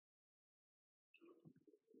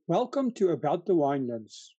Welcome to About the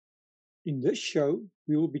Winelands. In this show,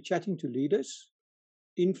 we will be chatting to leaders,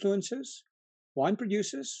 influencers, wine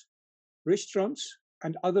producers, restaurants,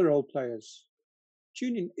 and other role players.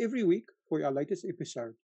 Tune in every week for our latest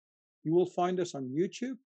episode. You will find us on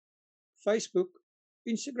YouTube, Facebook,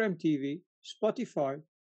 Instagram TV, Spotify,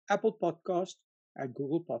 Apple Podcast, and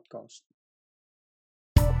Google Podcast.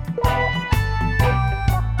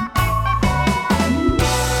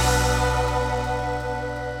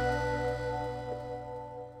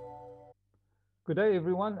 Good day,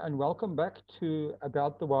 everyone, and welcome back to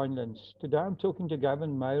About the Winelands. Today I'm talking to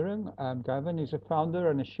Gavin Meyering. Gavin is a founder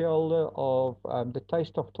and a shareholder of the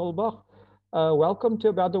Taste of Tulbagh. Welcome to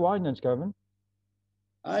About the Winelands, Gavin.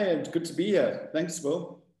 Hi, it's good to be here. Thanks,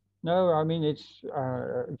 Will. No, I mean, it's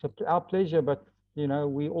our pleasure, but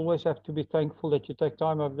we always have to be thankful that you take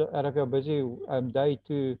time out of your busy day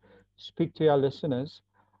to speak to our listeners.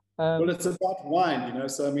 Well, it's about wine,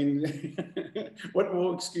 so I mean, what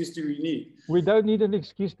more excuse do we need? We don't need an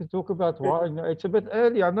excuse to talk about wine. It's a bit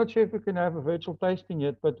early. I'm not sure if we can have a virtual tasting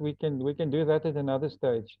yet, but we can do that at another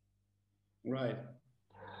stage. Right.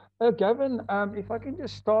 Gavin, if I can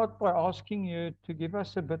just start by asking you to give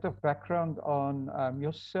us a bit of background on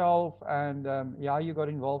yourself and how you got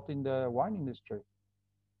involved in the wine industry.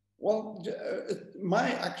 Well,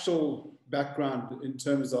 my actual background in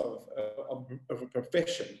terms of a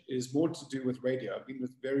profession is more to do with radio. I've been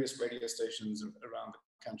with various radio stations around the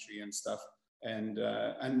country and stuff, and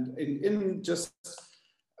in just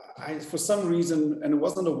for some reason, and it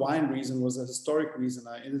wasn't a wine reason, it was a historic reason.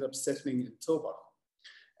 I ended up settling in Tulbagh,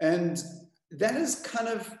 and that is kind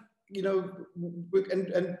of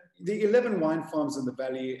and the 11 wine farms in the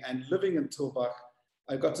valley, and living in Tulbagh,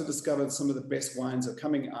 I got to discover some of the best wines are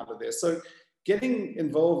coming out of there. So getting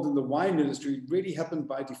involved in the wine industry really happened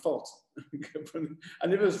by default. I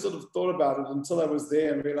never sort of thought about it until I was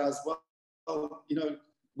there and realized, well,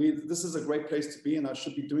 this is a great place to be, and I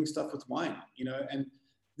should be doing stuff with wine, and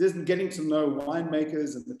then getting to know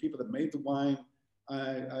winemakers and the people that made the wine,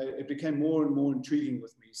 it became more and more intriguing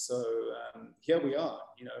with me. So here we are,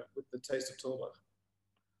 with the Taste of Tulbagh.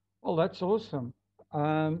 Well, that's awesome.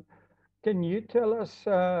 Can you tell us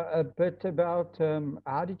a bit about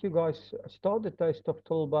how did you guys start the Taste of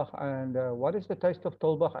Tulbagh, and what does the Taste of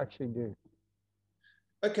Tulbagh actually do?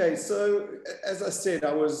 Okay, so as I said,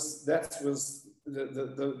 that was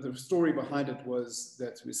the story behind it was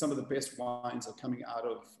that some of the best wines are coming out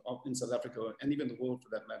of in South Africa, and even the world for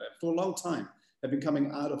that matter, for a long time have been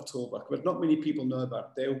coming out of Tulbagh, but not many people know about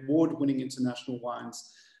it. They're award-winning international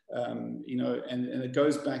wines, and it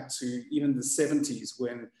goes back to even the 70s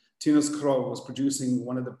when Tinus Krog was producing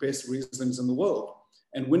one of the best Rieslings in the world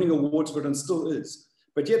and winning awards for it, and still is.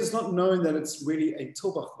 But yet it's not known that it's really a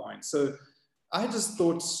Tulbagh wine. So I just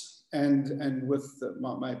thought, and with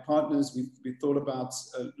my partners, we thought about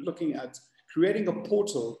looking at creating a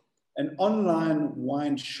portal, an online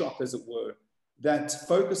wine shop, as it were, that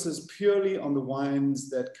focuses purely on the wines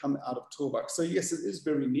that come out of Tulbagh. So yes, it is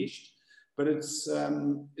very niched, but it's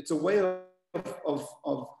a way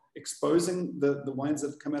of exposing the wines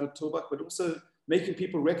that come out of Tulbagh, but also making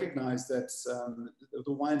people recognize that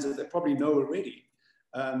the wines that they probably know already.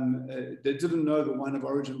 They didn't know the wine of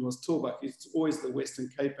origin was Tulbagh. It's always the Western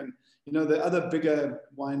Cape. And, the other bigger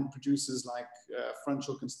wine producers like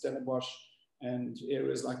Franschhoek and Stellenbosch and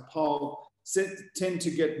areas like Paarl tend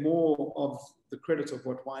to get more of the credit of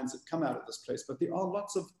what wines that come out of this place. But there are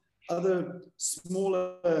lots of other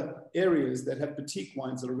smaller areas that have boutique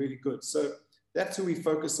wines that are really good. So that's who we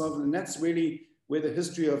focus on. And that's really where the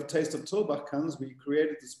history of Taste of Tulbagh comes. We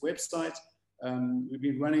created this website. We've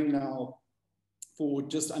been running now for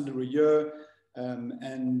just under a year.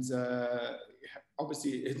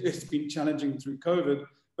 Obviously it's been challenging through COVID,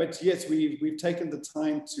 but yes, we've taken the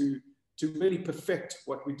time to really perfect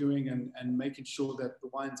what we're doing and making sure that the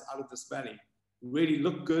wines out of this valley really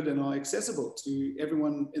look good and are accessible to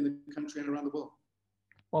everyone in the country and around the world.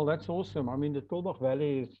 Well, that's awesome. I mean, the Tulbagh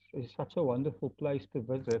Valley is such a wonderful place to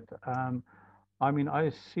visit. I mean, I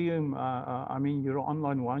assume, you're an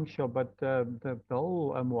online wine shop, but the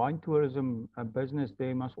whole wine tourism business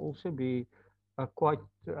there must also be quite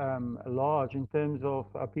large in terms of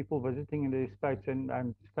people visiting in the estates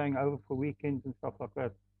and staying over for weekends and stuff like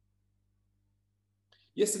that.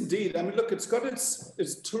 Yes, indeed. I mean, look, it's got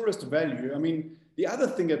its tourist value. I mean, the other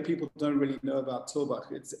thing that people don't really know about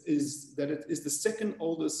Tulbagh is that it is the second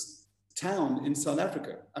oldest town in South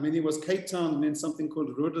Africa. I mean, there was Cape Town and then something called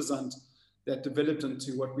Roodersand that developed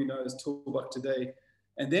into what we know as Tulbagh today.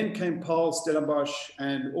 And then came Paarl, Stellenbosch,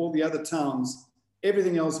 and all the other towns.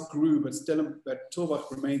 Everything else grew, but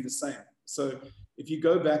Tulbagh remained the same. So if you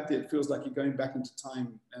go back there, it feels like you're going back into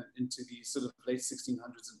time, into the sort of late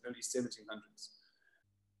 1600s and early 1700s.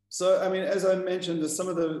 So, I mean, as I mentioned, there's some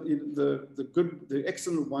of the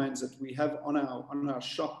excellent wines that we have on our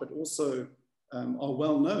shop, but also are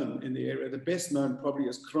well known in the area. The best known probably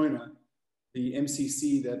is Krone, the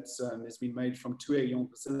MCC that has been made from Twee Jong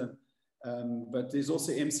Brazilian. But there's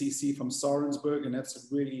also MCC from Sarensburg, and that's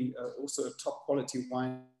really also a top quality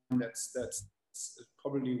wine that's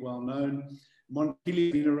probably well known.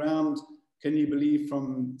 Montpellier been around, can you believe,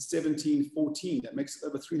 from 1714. That makes it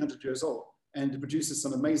over 300 years old, and it produces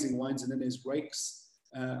some amazing wines. And then there's Rakes.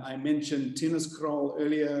 I mentioned Tinneskrol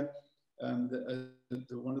earlier,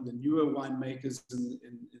 one of the newer winemakers in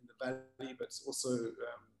the valley, but it's also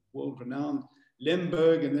world-renowned.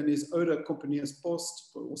 Lemberg, and then there's Oude Companies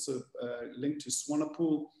Post, also linked to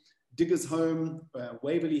Swanepoel, Diggers Home,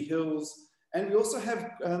 Waverly Hills, and we also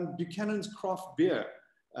have Buchanan's Craft Beer.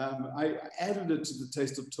 I added it to the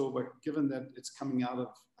Taste of Tulbagh, given that it's coming out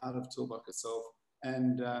of Tulbagh itself.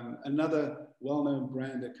 And another well-known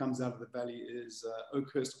brand that comes out of the valley is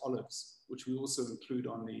Oakhurst Olives, which we also include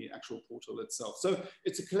on the actual portal itself. So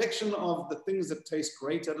it's a collection of the things that taste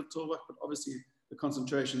great out of Tulbagh, but obviously the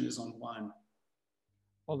concentration is on wine.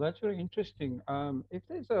 Well, that's very interesting. If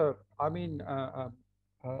there's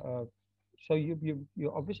so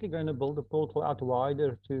you're obviously going to build a portal out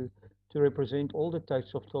wider to represent all the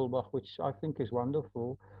tastes of Tulbagh, which I think is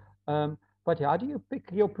wonderful. But how do you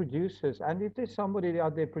pick your producers? And if there's somebody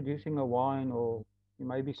out there producing a wine or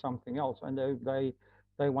maybe something else, and they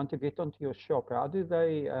want to get onto your shop, how do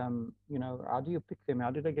they, how do you pick them?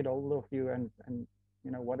 How do they get hold of you? And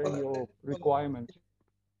what are your requirements?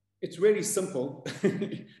 It's really simple.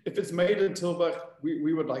 If it's made in Tulbagh,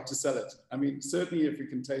 we would like to sell it. I mean, certainly if you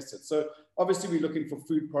can taste it. So obviously we're looking for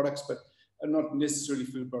food products, but not necessarily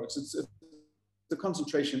food products. The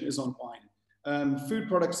concentration is on wine. Food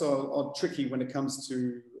products are tricky when it comes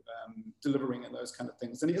to delivering and those kind of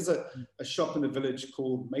things. And here's a shop in the village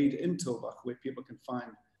called Made in Tulbagh, where people can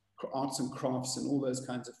find arts and crafts and all those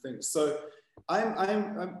kinds of things. So I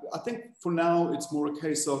think for now it's more a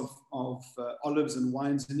case of olives and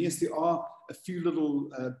wines. And yes, there are a few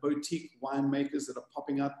little boutique winemakers that are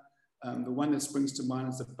popping up. The one that springs to mind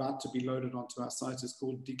is about to be loaded onto our site is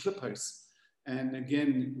called Die Kliphuis. And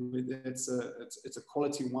again, it's a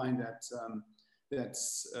quality wine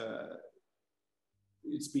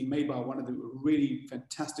it's been made by one of the really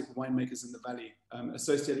fantastic winemakers in the valley,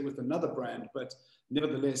 associated with another brand, but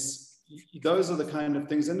nevertheless, those are the kind of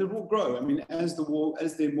things, and it will grow. I mean, as there are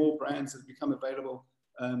more brands that become available,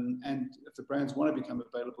 and if the brands want to become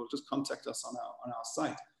available, just contact us on our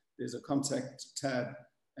site. There's a contact tab,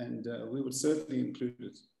 and we would certainly include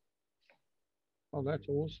it. Oh, that's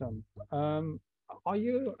awesome. Are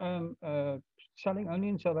you selling only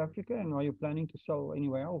in South Africa, and are you planning to sell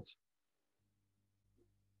anywhere else?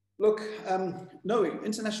 Look, no,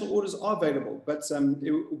 international orders are available, but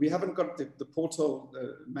we haven't got the portal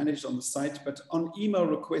managed on the site, but on email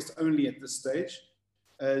request only at this stage,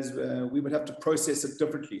 as we would have to process it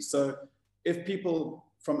differently. So if people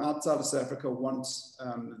from outside of South Africa want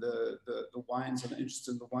the wines and are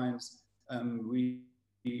interested in the wines, we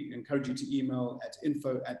encourage you to email at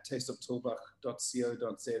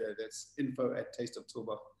info@tasteoftulbagh.co.za. That's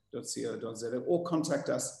info@tasteoftulbagh.co.za, or contact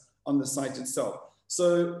us on the site itself.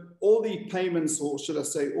 So all the payments, or should I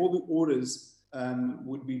say, all the orders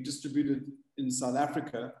would be distributed in South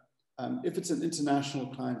Africa. If it's an international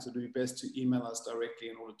client, it would be best to email us directly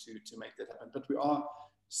in order to make that happen. But we are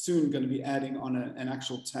soon going to be adding on an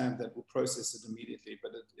actual tab that will process it immediately,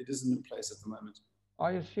 but it isn't in place at the moment.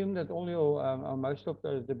 I assume that all your, most of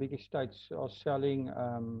the big estates are selling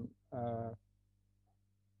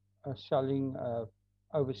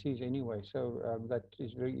overseas anyway, so that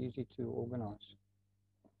is very easy to organize.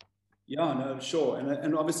 Yeah, no, sure.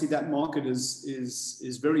 And obviously that market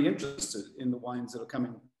is very interested in the wines that are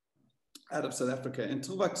coming out of South Africa. And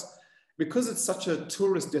Tulbagh, because it's such a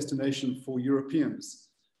tourist destination for Europeans,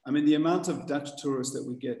 I mean, the amount of Dutch tourists that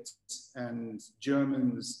we get and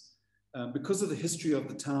Germans, because of the history of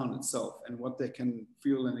the town itself and what they can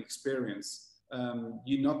feel and experience,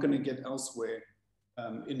 you're not going to get elsewhere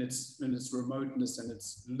in its remoteness and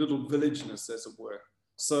its little villageness, as it were.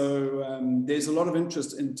 So there's a lot of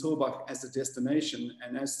interest in Tulbagh as a destination,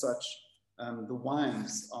 and as such, the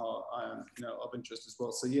wines are of interest as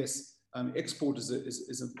well. So yes, export is a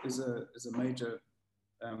major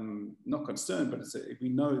not concern, but we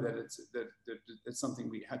know that it's something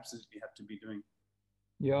we absolutely have to be doing.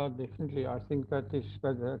 Yeah, definitely. I think that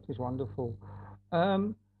is wonderful.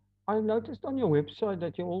 I noticed on your website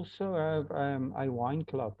that you also have a wine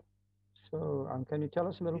club. So can you tell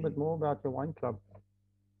us a little bit more about the wine club?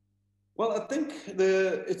 Well, I think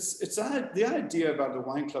the idea about the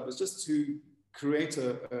wine club is just to create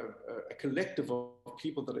a collective of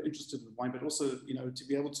people that are interested in wine, but also, you know, to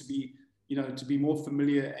be able to be, you know, to be more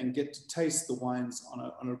familiar and get to taste the wines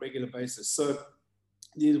on a regular basis. So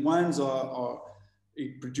these wines are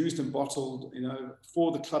produced and bottled, you know,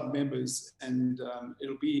 for the club members, and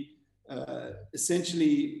it'll be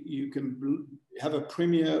essentially, you can have a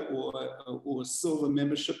premier or a silver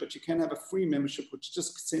membership, but you can have a free membership, which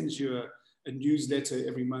just sends you a newsletter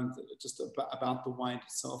every month just about the wine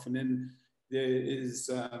itself. And then there is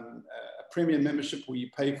a premium membership where you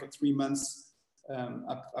pay for 3 months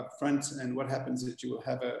up front. And what happens is you will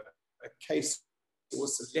have a case or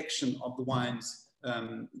selection of the wines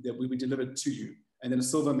that will be delivered to you. And then a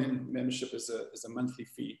silver membership is a monthly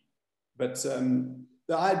fee. But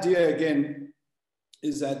the idea, again,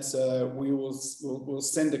 is that we'll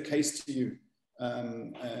send a case to you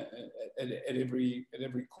at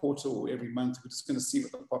every quarter or every month. We're just going to see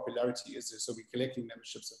what the popularity is. So we're collecting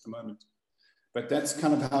memberships at the moment. But that's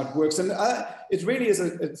kind of how it works. And it really is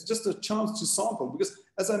it's just a chance to sample, because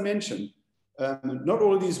as I mentioned, not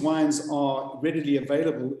all of these wines are readily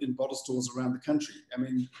available in bottle stores around the country. I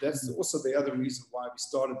mean, that's also the other reason why we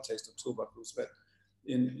started Taste of Tulbagh, was that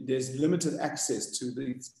there's limited access to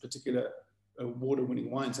these particular award-winning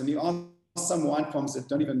wines. And there are some wine farms that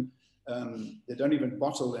don't even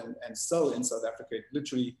bottle and sell in South Africa. It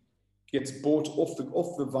literally gets bought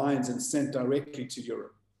off the vines and sent directly to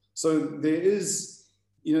Europe. So there is,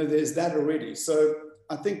 you know, there's that already. So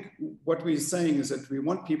I think what we're saying is that we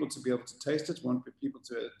want people to be able to taste it, want people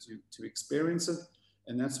to experience it.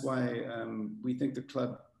 And that's why we think the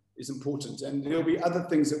club is important. And there'll be other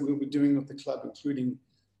things that we'll be doing with the club, including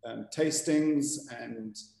tastings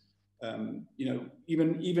and, you know,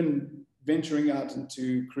 even venturing out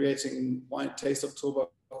into creating Taste of Tulbagh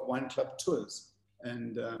wine club tours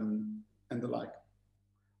and the like.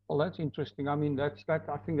 Well, that's interesting. I mean, I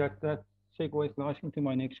think that segues nicely into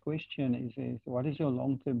my next question is what is your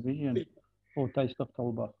long-term vision for Taste of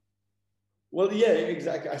Tulbagh? Well, yeah,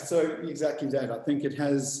 exactly. So exactly that. I think it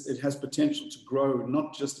has potential to grow,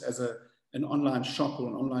 not just as an online shop or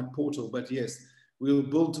an online portal, but yes, we'll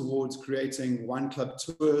build towards creating wine club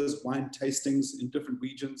tours, wine tastings in different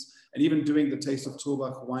regions, and even doing the Taste of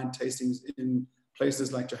Tulbagh wine tastings in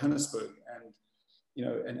places like Johannesburg and, you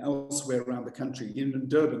know, and elsewhere around the country, even in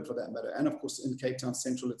Durban for that matter, and of course in Cape Town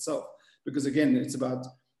Central itself. Because again, it's about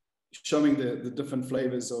showing the different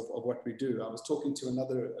flavors of what we do. I was talking to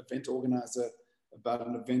another event organizer about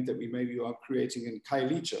an event that we maybe are creating in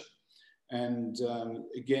Khayelitsha. And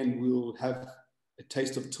again, we'll have a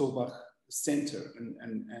Taste of Tulbagh center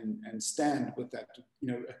and stand with that, you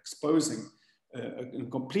know, exposing a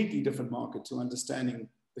completely different market to understanding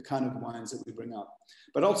the kind of wines that we bring out.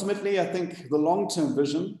 But ultimately, I think the long-term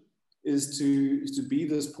vision is to be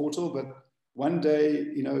this portal, but one day,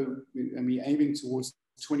 you know, and we're aiming towards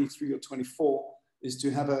 23 or 24, is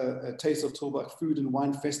to have a Taste of Tulbagh food and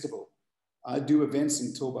wine festival. I do events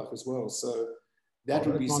in Tulbagh as well, so that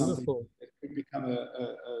would be something that could become a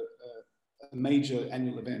major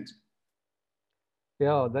annual event.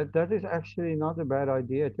 Yeah, that is actually not a bad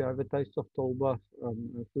idea to have a Taste of Tulbagh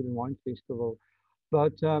food and wine festival.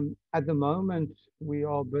 But at the moment, we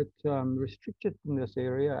are a bit restricted in this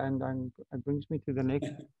area, and it brings me to the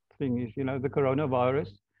next thing is, you know, the coronavirus.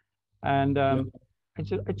 And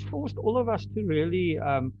it's forced all of us to really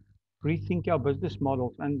rethink our business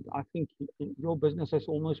models. And I think your business has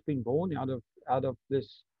almost been born out of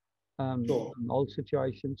this whole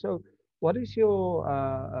situation. So what is your,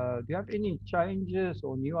 do you have any changes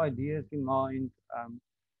or new ideas in mind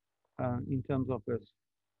in terms of this?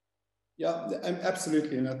 Yeah,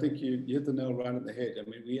 absolutely. And I think you hit the nail right on the head. I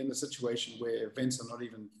mean, we're in a situation where events are not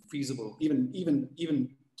even feasible, even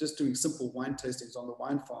just doing simple wine tastings on the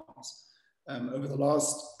wine farms. Over the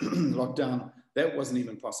last lockdown, that wasn't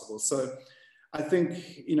even possible. So I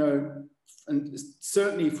think, you know, and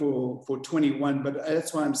certainly for 21, but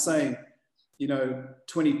that's why I'm saying, you know,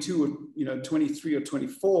 22 or, you know, 23 or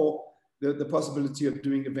 24, the possibility of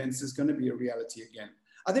doing events is going to be a reality again.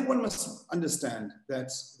 I think one must understand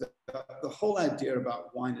that the whole idea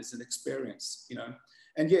about wine is an experience, you know.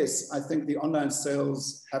 And yes, I think the online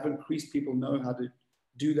sales have increased. People know how to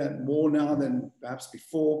do that more now than perhaps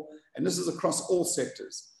before. And this is across all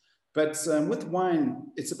sectors. But with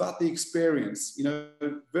wine, it's about the experience. You know,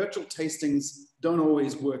 virtual tastings don't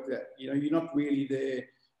always work that. You know, you're not really there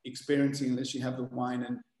experiencing unless you have the wine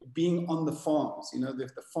and being on the farms. You know, the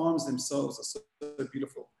farms themselves are so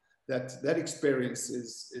beautiful. That experience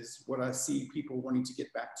is what I see people wanting to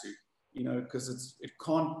get back to, you know, because it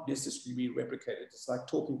can't necessarily be replicated. It's like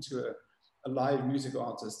talking to a live music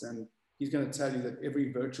artist, and he's going to tell you that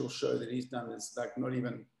every virtual show that he's done is like not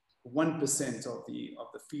even 1% of the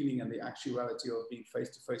feeling and the actuality of being face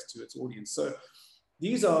to face to its audience. So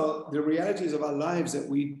these are the realities of our lives that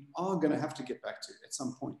we are going to have to get back to at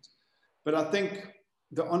some point. But I think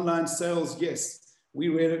the online sales, yes,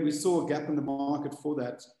 we saw a gap in the market for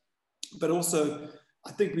that. But also,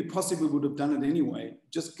 I think we possibly would have done it anyway,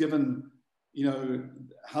 just given, you know,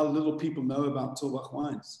 how little people know about Tulbagh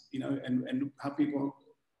wines, you know, and how people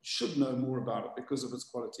should know more about it because of its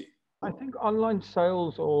quality. I think online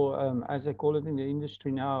sales, or as they call it in the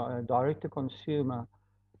industry now, direct to consumer,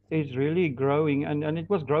 is really growing, and it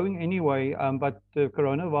was growing anyway, but the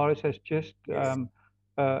coronavirus has just Yes.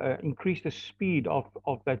 increased the speed of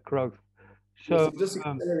that growth. Yes, So, it just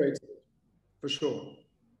accelerated, for sure.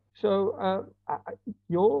 so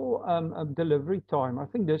your delivery time, I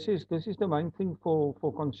think this is the main thing for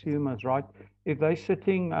consumers, right? If they're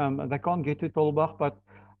sitting, they can't get to Tulbagh, but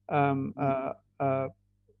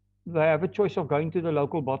they have a choice of going to the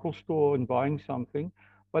local bottle store and buying something.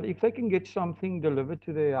 But if they can get something delivered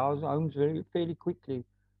to their homes fairly quickly,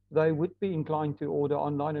 they would be inclined to order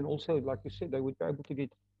online. And also, like you said, they would be able to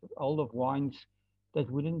get hold of wines that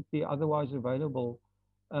wouldn't be otherwise available.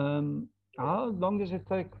 How long does it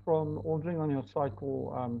take from ordering on your site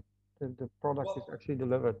till the product is actually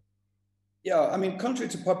delivered? Yeah, I mean, contrary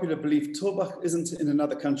to popular belief, Tulbagh isn't in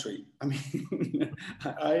another country. I mean,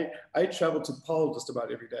 I travel to Paarl just about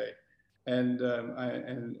every day, and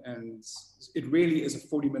it really is a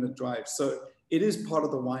 40-minute drive. So it is part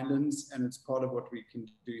of the winelands, and it's part of what we can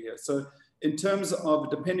do here. So in terms of,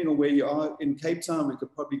 depending on where you are in Cape Town, we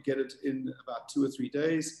could probably get it in about 2 or 3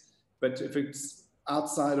 days. But if it's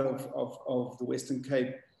outside of the Western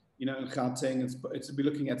Cape, you know, in Gauteng, it's be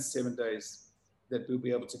looking at 7 days that we'll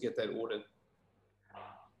be able to get that ordered.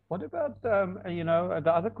 What about, you know,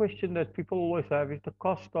 the other question that people always have is the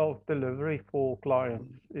cost of delivery for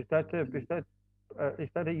clients. Is that a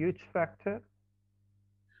huge factor?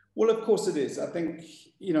 Well, of course it is. I think,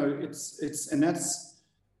 you know, it's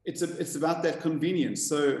about that convenience.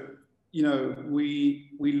 So, you know,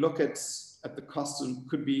 we look at the cost, and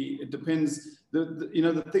could be, it depends. You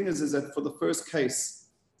know, the thing is that for the first case,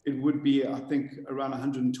 it would be, I think, around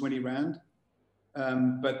 120 Rand.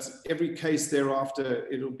 But every case thereafter,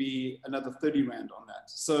 it'll be another 30 Rand on that.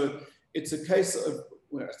 So it's a case of,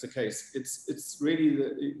 well, it's a case. It's really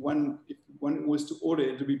if one was to order,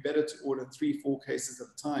 it would be better to order 3-4 cases at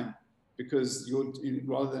a time, because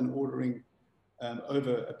rather than ordering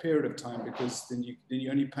over a period of time, because then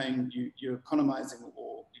you're only paying, you're economizing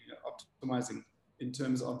or optimizing in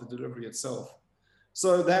terms of the delivery itself.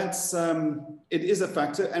 So that's it is a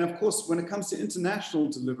factor. And of course, when it comes to international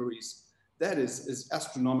deliveries, that is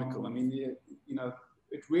astronomical. I mean, you know,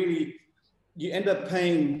 it really, you end up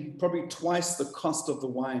paying probably twice the cost of the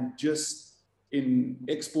wine just in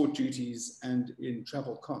export duties and in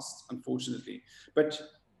travel costs, unfortunately. But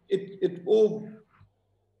it all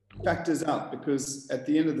factors out, because at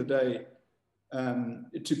the end of the day,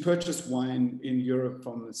 to purchase wine in Europe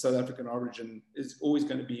from South African origin is always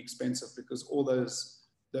going to be expensive, because all those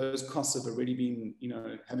costs have already been, you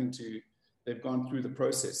know, they've gone through the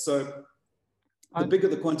process. So the bigger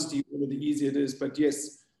the quantity, the easier it is. But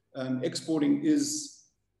yes, exporting it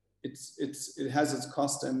has its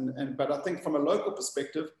cost, but I think from a local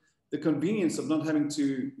perspective, the convenience of not having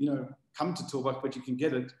to, you know, come to Tulbagh, but you can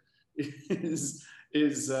get it,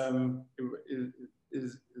 is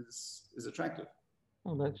attractive.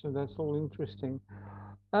 Oh, that's all interesting.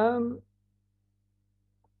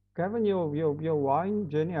 Gavin, your wine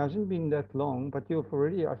journey hasn't been that long, but you've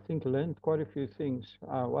already, I think, learned quite a few things.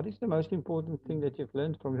 What is the most important thing that you've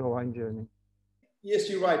learned from your wine journey? Yes,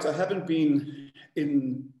 you're right. I haven't been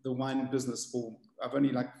in the wine business I've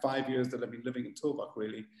only like 5 years that I've been living in Tulbagh,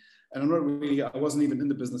 really. And I wasn't even in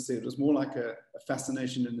the business there. It was more like a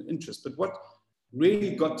fascination and an interest. But what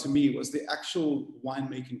really got to me was the actual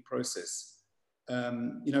winemaking process.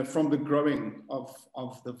 You know, from the growing of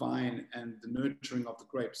the vine and the nurturing of the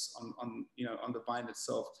grapes on the vine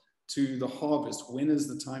itself, to the harvest. When is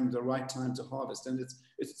the right time to harvest? And it's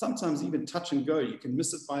sometimes even touch and go. You can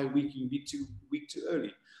miss it by a week, you can be week too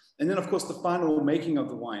early. And then of course the final making of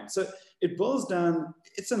the wine. So it boils down,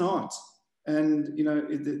 it's an art. And you know,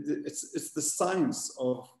 it's the science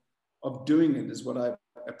of doing it is what I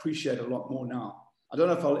appreciate a lot more now. I don't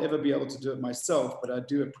know if I'll ever be able to do it myself, but I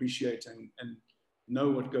do appreciate and know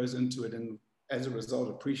what goes into it, and as a result,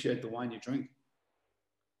 appreciate the wine you drink.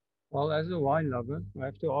 Well, as a wine lover, I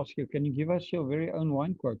have to ask you, can you give us your very own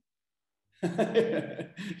wine quote? Yeah.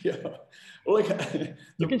 Well, my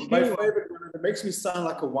favorite one, it makes me sound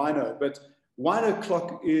like a wino, but wine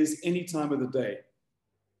o'clock is any time of the day.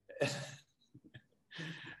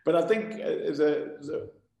 But I think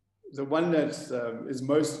the one that is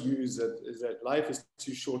most used is that life is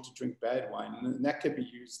too short to drink bad wine, and that can be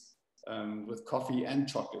used with coffee and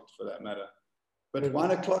chocolate for that matter. But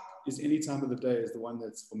 1 o'clock is any time of the day is the one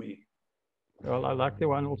that's for me. Well, I like the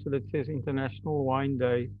one also that says International Wine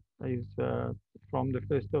Day is from the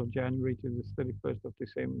 1st of January to the 31st of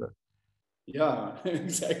December. Yeah,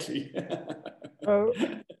 exactly. So,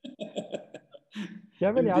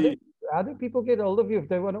 Gavin, how do people get hold of you if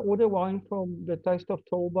they want to order wine from the Taste of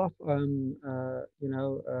Tulbagh?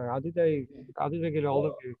 How do they get hold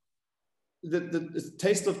of you? The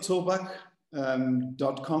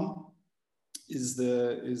tasteoftulbagh.com is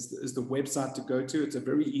the website to go to. It's a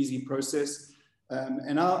very easy process,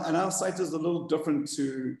 and our site is a little different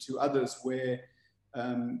to others, where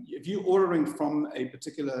if you're ordering from a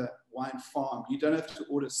particular wine farm, you don't have to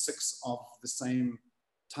order 6 of the same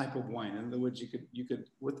type of wine. In other words, you could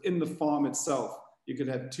within the farm itself, you could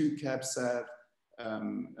have 2 Cab Sav, a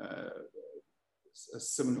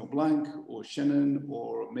Sauvignon Blanc, or Chenin,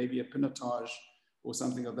 or maybe a Pinotage, or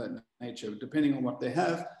something of that nature, depending on what they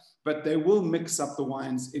have. But they will mix up the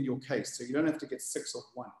wines in your case, so you don't have to get 6 of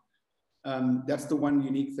one. That's the one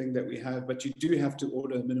unique thing that we have, but you do have to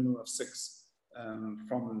order a minimum of 6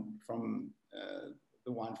 from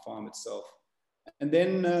the wine farm itself. And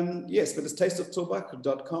then, yes, but it's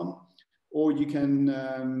tasteoftulbagh.com, or you can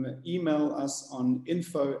email us on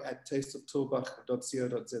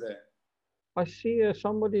info@tasteoftulbagh.co.za. I see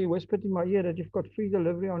somebody whispered in my ear that you've got free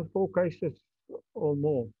delivery on 4 cases or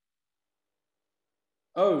more.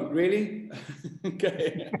 Oh, really?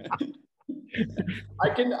 Okay.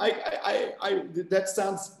 That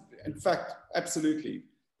sounds, in fact, absolutely.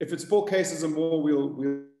 If it's 4 cases or more,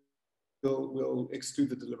 we'll exclude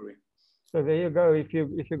the delivery. So there you go. If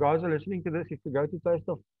you guys are listening to this, if you go to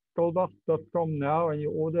tasteoftulbagh.com now and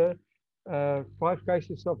you order 5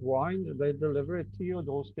 cases of wine, they deliver it to your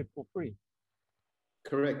doorstep for free.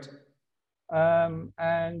 Correct. I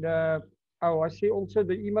see also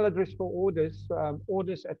the email address for orders,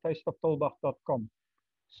 orders@tasteoftulbagh.com.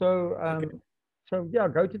 So, Okay. So yeah,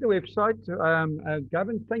 go to the website.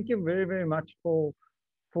 Gavin, thank you very, very much for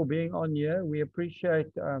being on here. We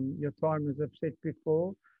appreciate your time, as I've said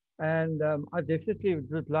before. And I definitely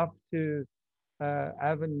would love to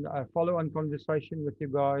have a follow-on conversation with you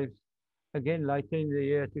guys again later in the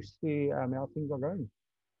year to see how things are going.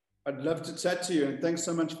 I'd love to chat to you, and thanks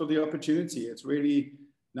so much for the opportunity. It's really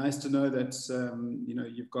nice to know that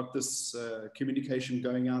you've got this communication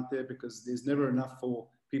going out there, because there's never enough for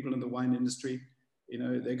people in the wine industry.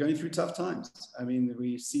 They're going through tough times. I mean,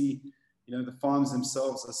 we see, the farms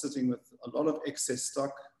themselves are sitting with a lot of excess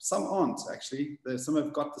stock. Some aren't, actually. Some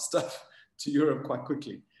have got the stuff to Europe quite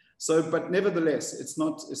quickly. So, but nevertheless, it's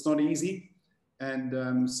not easy.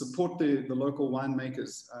 And support the local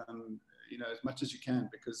winemakers, as much as you can,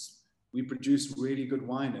 because we produce really good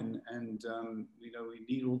wine, and we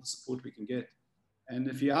need all the support we can get. And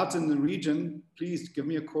if you're out in the region, please give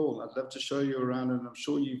me a call. I'd love to show you around, and I'm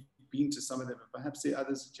sure you've been to some of them, but perhaps there are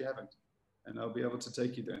others that you haven't, and I'll be able to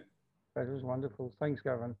take you there. That was wonderful. Thanks,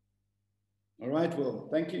 Gavin. All right, well,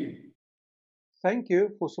 thank you. Thank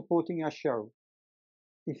you for supporting our show.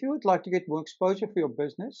 If you would like to get more exposure for your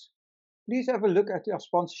business, please have a look at our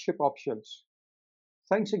sponsorship options.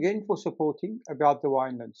 Thanks again for supporting About the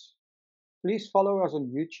Winelands. Please follow us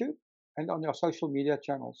on YouTube and on our social media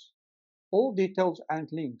channels. All details and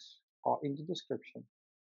links are in the description.